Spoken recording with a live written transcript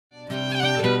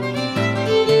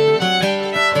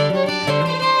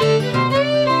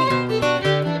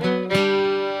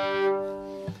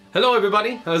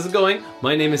everybody, how's it going?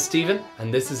 My name is Stephen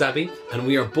and this is Abby, and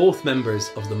we are both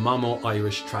members of the Mamo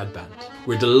Irish trad band.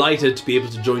 We're delighted to be able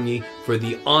to join you for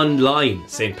the online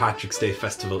St. Patrick's Day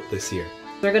Festival this year.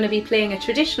 We're going to be playing a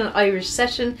traditional Irish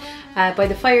session by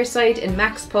the fireside in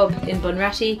Mac's Pub in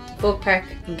Bunratty, Folk Park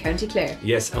in County Clare.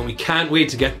 Yes, and we can't wait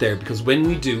to get there because when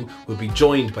we do, we'll be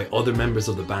joined by other members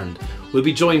of the band. We'll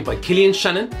be joined by Cillian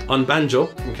Shannon on banjo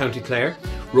from County Clare,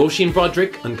 Roisin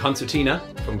Broderick on concertina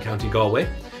from County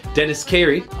Galway, Dennis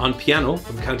Carey on piano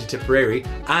from County Tipperary,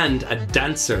 and a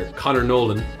dancer, Conor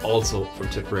Nolan, also from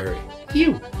Tipperary.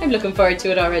 Phew, I'm looking forward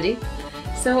to it already.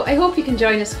 So I hope you can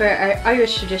join us for our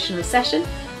Irish traditional session,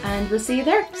 and we'll see you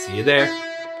there. See you there.